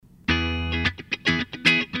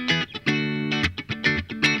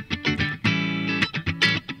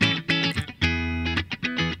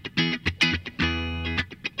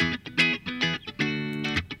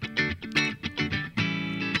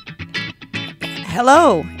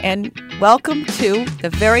Hello, and welcome to the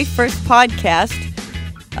very first podcast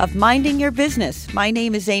of Minding Your Business. My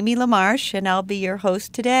name is Amy LaMarche, and I'll be your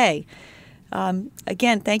host today.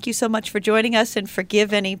 Again, thank you so much for joining us, and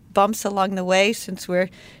forgive any bumps along the way since we're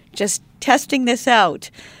just testing this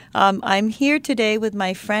out. I'm here today with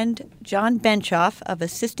my friend John Benchoff of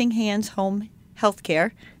Assisting Hands Home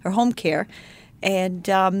Healthcare, or Home Care,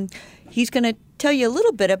 and he's going to tell you a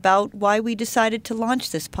little bit about why we decided to launch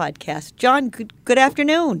this podcast. John, good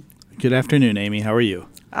afternoon. Good afternoon, Amy. How are you?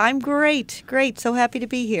 I'm great. So happy to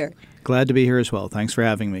be here. Glad to be here as well. Thanks for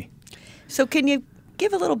having me. So can you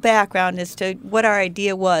give a little background as to what our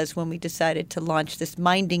idea was when we decided to launch this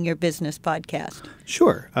Minding Your Business podcast?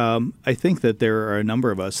 Sure. I think that there are a number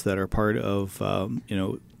of us that are part of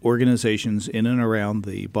organizations in and around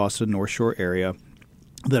the Boston North Shore area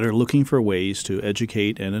that are looking for ways to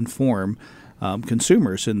educate and inform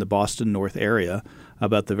consumers in the Boston North area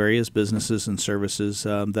about the various businesses and services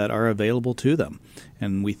that are available to them.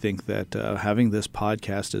 And we think that having this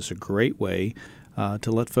podcast is a great way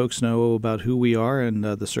to let folks know about who we are and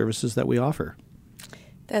the services that we offer.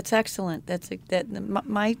 That's excellent.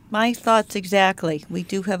 My thoughts exactly. We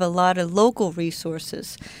do have a lot of local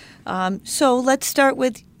resources. So let's start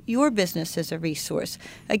with your business as a resource.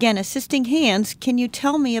 Again, Assisting Hands, can you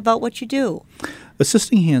tell me about what you do?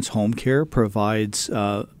 Assisting Hands Home Care provides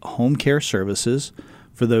home care services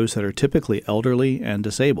for those that are typically elderly and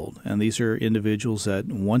disabled. And these are individuals that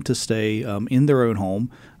want to stay in their own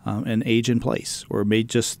home and age in place, or may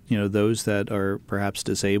just, those that are perhaps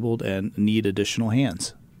disabled and need additional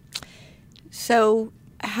hands. So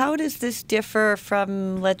how does this differ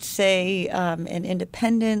from, let's say, an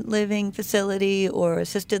independent living facility or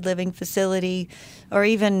assisted living facility or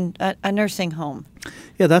even a nursing home?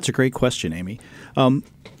 Yeah, that's a great question, Amy.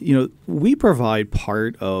 We provide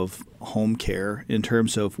part of home care in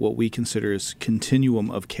terms of what we consider as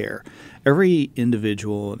continuum of care. Every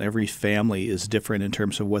individual and every family is different in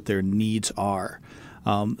terms of what their needs are.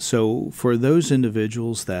 So for those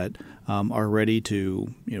individuals that are ready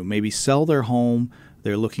to, maybe sell their home,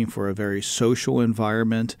 they're looking for a very social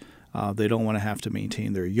environment. They don't want to have to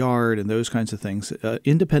maintain their yard and those kinds of things.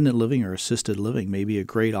 Independent living or assisted living may be a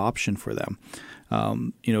great option for them.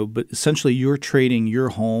 But essentially you're trading your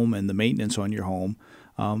home and the maintenance on your home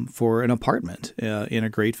for an apartment in a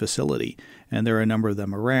great facility. And there are a number of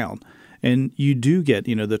them around. And you do get,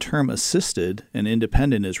 the term assisted and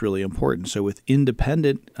independent is really important. So with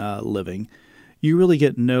independent living, you really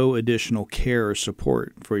get no additional care or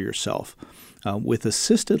support for yourself. With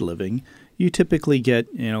assisted living, you typically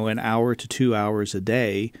get, an hour to 2 hours a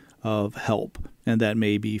day of help. And that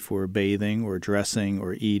may be for bathing or dressing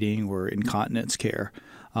or eating or incontinence care.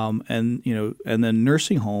 And then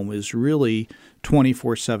nursing home is really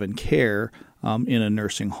 24/7 care in a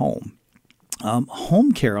nursing home.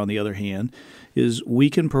 Home care, on the other hand, is we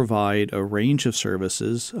can provide a range of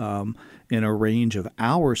services in a range of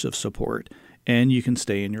hours of support, and you can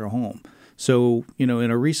stay in your home. So, in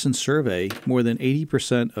a recent survey, more than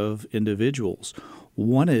 80% of individuals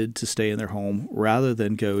wanted to stay in their home rather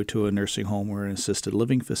than go to a nursing home or an assisted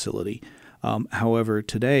living facility. However,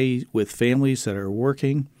 today, with families that are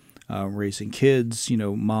working, raising kids,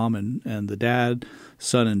 mom and the dad,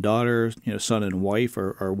 son and daughter, son and wife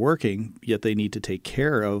are working, yet they need to take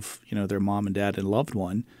care of, their mom and dad and loved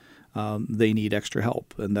one. They need extra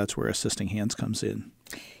help, and that's where Assisting Hands comes in.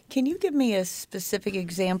 Can you give me a specific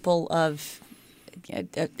example of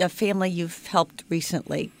a family you've helped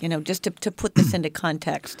recently, just to put this into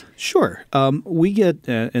context? Sure. We get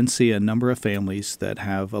and see a number of families that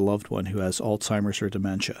have a loved one who has Alzheimer's or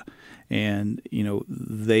dementia, and,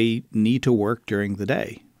 they need to work during the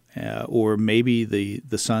day. Or maybe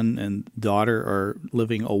the son and daughter are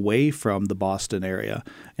living away from the Boston area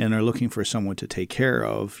and are looking for someone to take care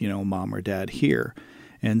of, mom or dad here.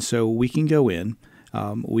 And so we can go in.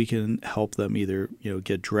 We can help them either,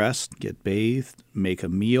 get dressed, get bathed, make a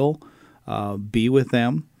meal, be with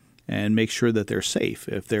them, and make sure that they're safe.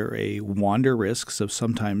 If they're a wander risk, so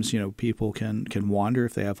sometimes, people can wander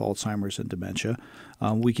if they have Alzheimer's and dementia,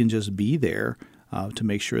 we can just be there to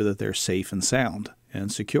make sure that they're safe and sound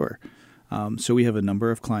and secure. So we have a number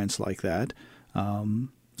of clients like that.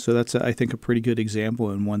 So that's, I think, a pretty good example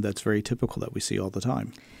and one that's very typical that we see all the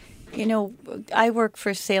time. I work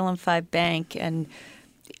for Salem 5 Bank, and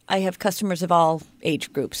I have customers of all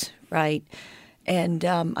age groups, right? And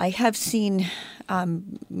I have seen,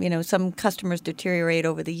 some customers deteriorate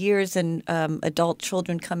over the years, and adult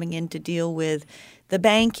children coming in to deal with the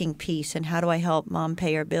banking piece and how do I help mom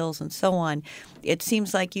pay her bills and so on. It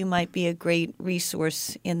seems like you might be a great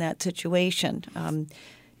resource in that situation.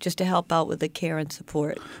 just to help out with the care and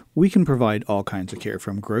support? We can provide all kinds of care,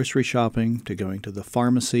 from grocery shopping to going to the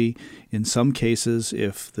pharmacy. In some cases,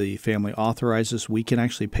 if the family authorizes, we can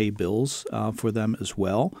actually pay bills for them as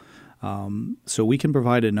well. So we can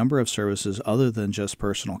provide a number of services other than just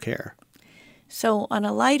personal care. So on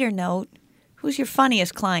a lighter note, who's your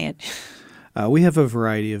funniest client? We have a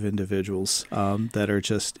variety of individuals that are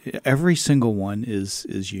just – every single one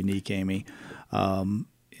is unique, Amy.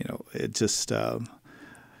 It just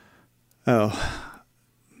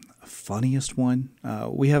funniest one.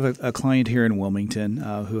 We have a client here in Wilmington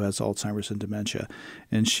who has Alzheimer's and dementia,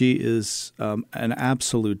 and she is an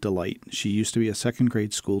absolute delight. She used to be a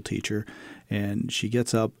second-grade school teacher, and she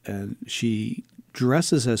gets up and she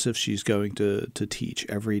dresses as if she's going to teach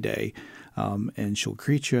every day, and she'll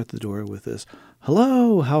greet you at the door with this,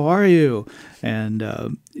 "Hello, how are you?"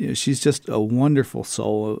 And she's just a wonderful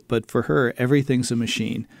soul, but for her, everything's a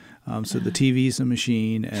machine. So the TV's a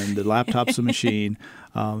machine and the laptop's a machine.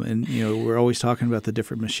 And, we're always talking about the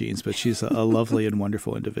different machines, but she's a lovely and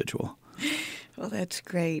wonderful individual. Well, that's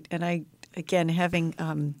great. And I, again, having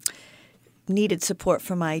needed support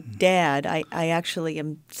from my dad, I actually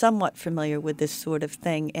am somewhat familiar with this sort of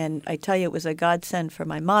thing. And I tell you, it was a godsend for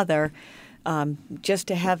my mother just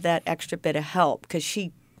to have that extra bit of help, because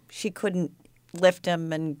she couldn't lift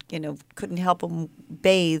him and, couldn't help him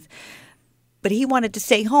bathe. But he wanted to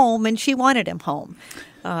stay home, and she wanted him home.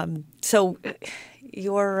 So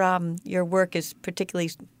your work is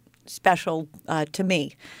particularly special to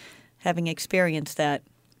me, having experienced that.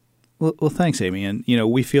 Well, thanks, Amy. And,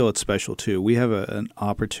 we feel it's special, too. We have an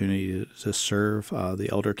opportunity to serve the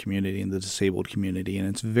elder community and the disabled community, and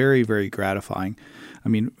it's very, very gratifying. I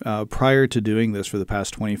mean, prior to doing this for the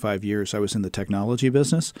past 25 years, I was in the technology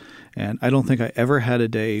business, and I don't think I ever had a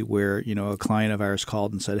day where, a client of ours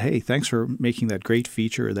called and said, "Hey, thanks for making that great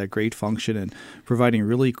feature or that great function and providing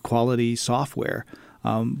really quality software."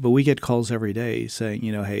 But we get calls every day saying,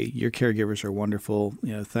 "Hey, your caregivers are wonderful.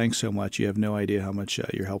 Thanks so much. You have no idea how much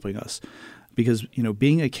you're helping us." Because,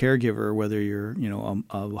 being a caregiver, whether you're,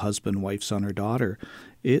 a husband, wife, son, or daughter,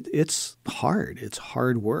 it's hard. It's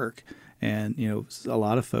hard work. And, a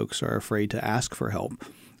lot of folks are afraid to ask for help.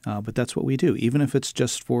 But that's what we do. Even if it's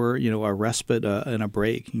just for, a respite and a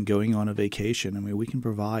break and going on a vacation, I mean, we can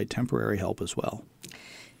provide temporary help as well.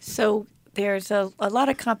 So there's a lot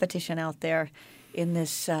of competition out there in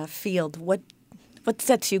this field. What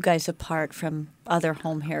sets you guys apart from other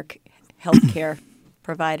home health care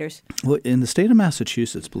providers? Well, in the state of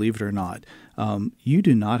Massachusetts, believe it or not, you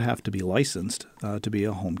do not have to be licensed to be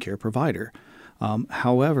a home care provider.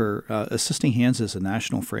 However, Assisting Hands is a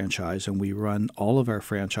national franchise, and we run all of our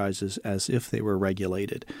franchises as if they were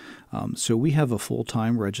regulated. So we have a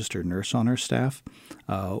full-time registered nurse on our staff.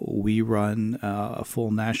 We run a full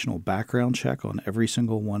national background check on every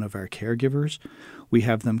single one of our caregivers. We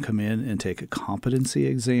have them come in and take a competency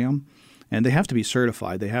exam. And they have to be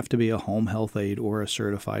certified. They have to be a home health aide or a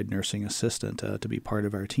certified nursing assistant to be part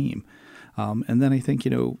of our team. And then I think,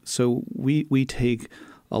 so we take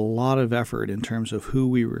a lot of effort in terms of who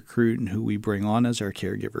we recruit and who we bring on as our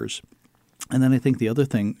caregivers. And then I think the other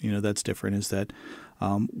thing, that's different is that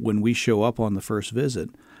when we show up on the first visit,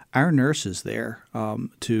 our nurse is there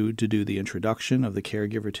to do the introduction of the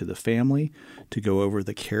caregiver to the family, to go over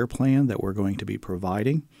the care plan that we're going to be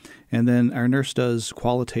providing. And then our nurse does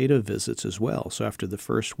qualitative visits as well. So after the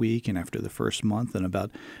first week and after the first month and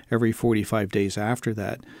about every 45 days after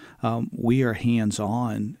that, we are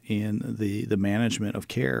hands-on in the management of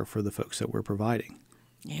care for the folks that we're providing.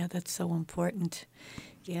 Yeah, that's so important.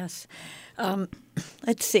 Yes.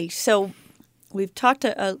 Let's see. So we've talked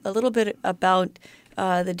a little bit about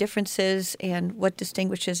the differences and what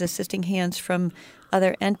distinguishes Assisting Hands from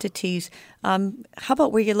other entities. How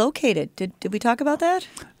about where you're located? Did we talk about that?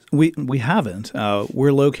 We haven't.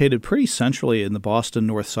 We're located pretty centrally in the Boston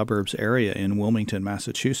North Suburbs area in Wilmington,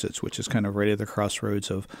 Massachusetts, which is kind of right at the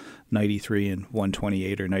crossroads of 93 and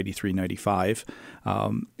 128 or 93, 95.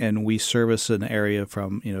 And we service an area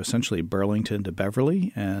from, essentially Burlington to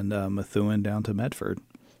Beverly and Methuen down to Medford.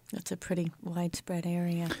 That's a pretty widespread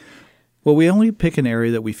area. Well, we only pick an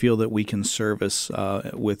area that we feel that we can service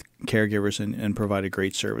with caregivers and provide a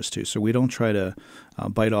great service to. So we don't try to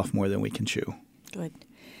bite off more than we can chew.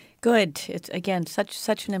 Good. It's, again,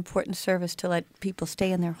 such an important service to let people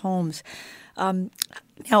stay in their homes.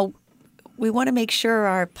 Now, we want to make sure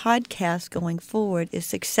our podcast going forward is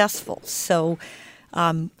successful. So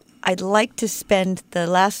I'd like to spend the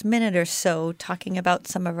last minute or so talking about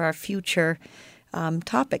some of our future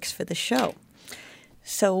topics for the show.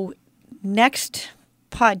 So next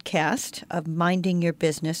podcast of Minding Your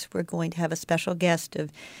Business, we're going to have a special guest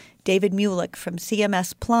of David Mulick from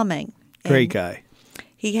CMS Plumbing. Great guy.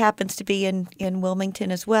 He happens to be in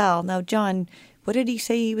Wilmington as well. Now, John, what did he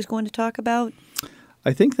say he was going to talk about?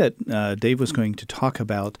 I think that Dave was going to talk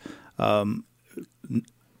about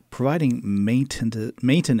providing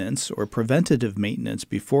maintenance or preventative maintenance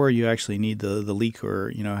before you actually need the leak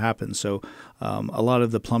or happen. So a lot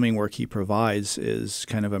of the plumbing work he provides is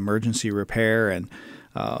kind of emergency repair and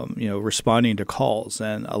responding to calls,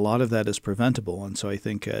 and a lot of that is preventable. And so I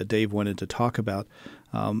think Dave wanted to talk about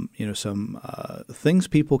some things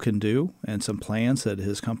people can do and some plans that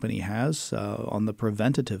his company has on the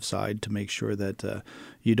preventative side to make sure that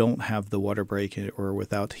you don't have the water break or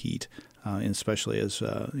without heat, especially as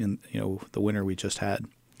in the winter we just had.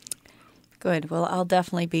 Good. Well, I'll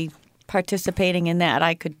definitely be participating in that.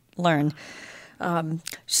 I could learn. Our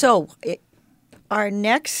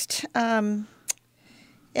next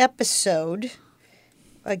episode,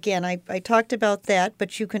 again, I talked about that,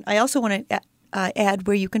 but I also want to add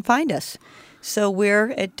where you can find us. So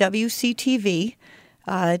we're at wctv.org,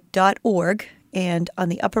 and on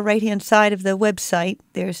the upper right-hand side of the website,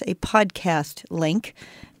 there's a podcast link,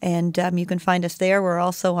 and you can find us there. We're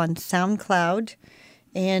also on SoundCloud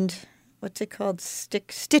and what's it called?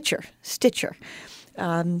 Stitcher.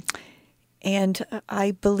 And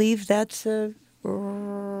I believe that's and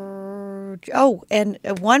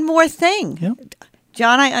one more thing. Yep.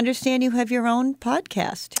 John, I understand you have your own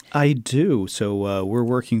podcast. I do. So we're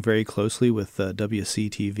working very closely with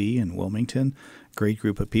WCTV in Wilmington, great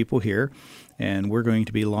group of people here. And we're going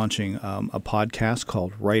to be launching a podcast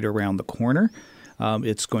called Right Around the Corner.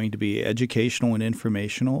 It's going to be educational and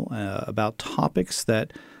informational about topics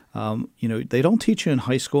that they don't teach you in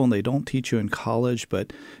high school and they don't teach you in college,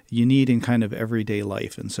 but you need in kind of everyday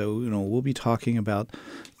life. And so, we'll be talking about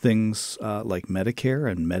things like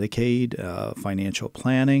Medicare and Medicaid, financial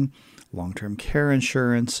planning, long-term care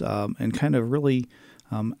insurance, and kind of really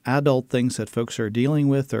adult things that folks are dealing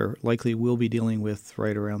with or likely will be dealing with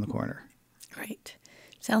right around the corner. Great.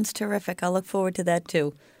 Sounds terrific. I'll look forward to that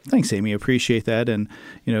too. Thanks, Amy. Appreciate that. And,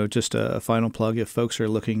 just a final plug, if folks are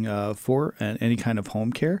looking for any kind of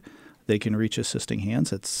home care, they can reach Assisting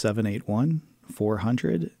Hands at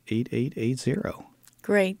 781-400-8880.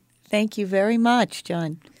 Great. Thank you very much,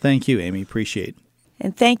 John. Thank you, Amy. Appreciate it.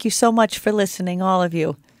 And thank you so much for listening, all of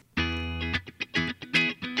you.